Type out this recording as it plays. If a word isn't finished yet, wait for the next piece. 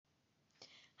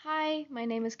Hi, my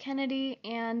name is Kennedy,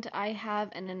 and I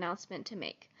have an announcement to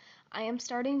make. I am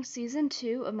starting season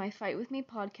 2 of my Fight With Me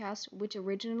podcast, which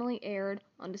originally aired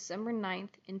on December 9th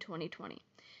in 2020.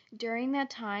 During that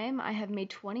time, I have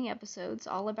made 20 episodes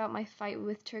all about my fight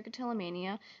with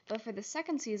trichotillomania, but for the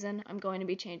second season, I'm going to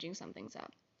be changing some things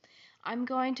up. I'm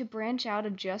going to branch out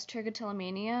of just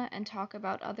trichotillomania and talk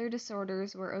about other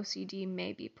disorders where OCD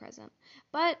may be present.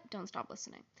 But don't stop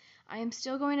listening. I am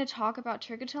still going to talk about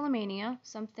trichotillomania,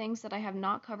 some things that I have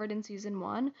not covered in season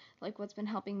 1, like what's been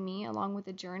helping me along with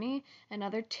the journey, and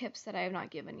other tips that I have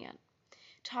not given yet.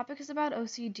 Topics about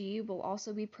OCD will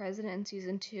also be present in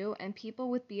season 2, and people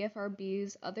with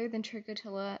BFRBs other than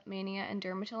trichotillomania and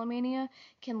dermatillomania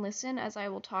can listen as I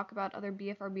will talk about other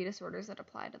BFRB disorders that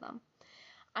apply to them.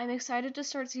 I'm excited to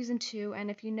start season 2, and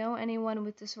if you know anyone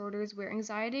with disorders where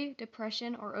anxiety,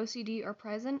 depression, or OCD are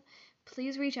present,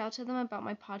 please reach out to them about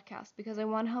my podcast because I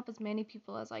want to help as many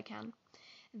people as I can.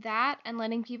 That and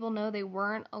letting people know they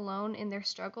weren't alone in their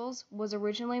struggles was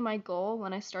originally my goal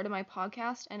when I started my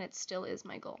podcast, and it still is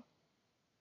my goal.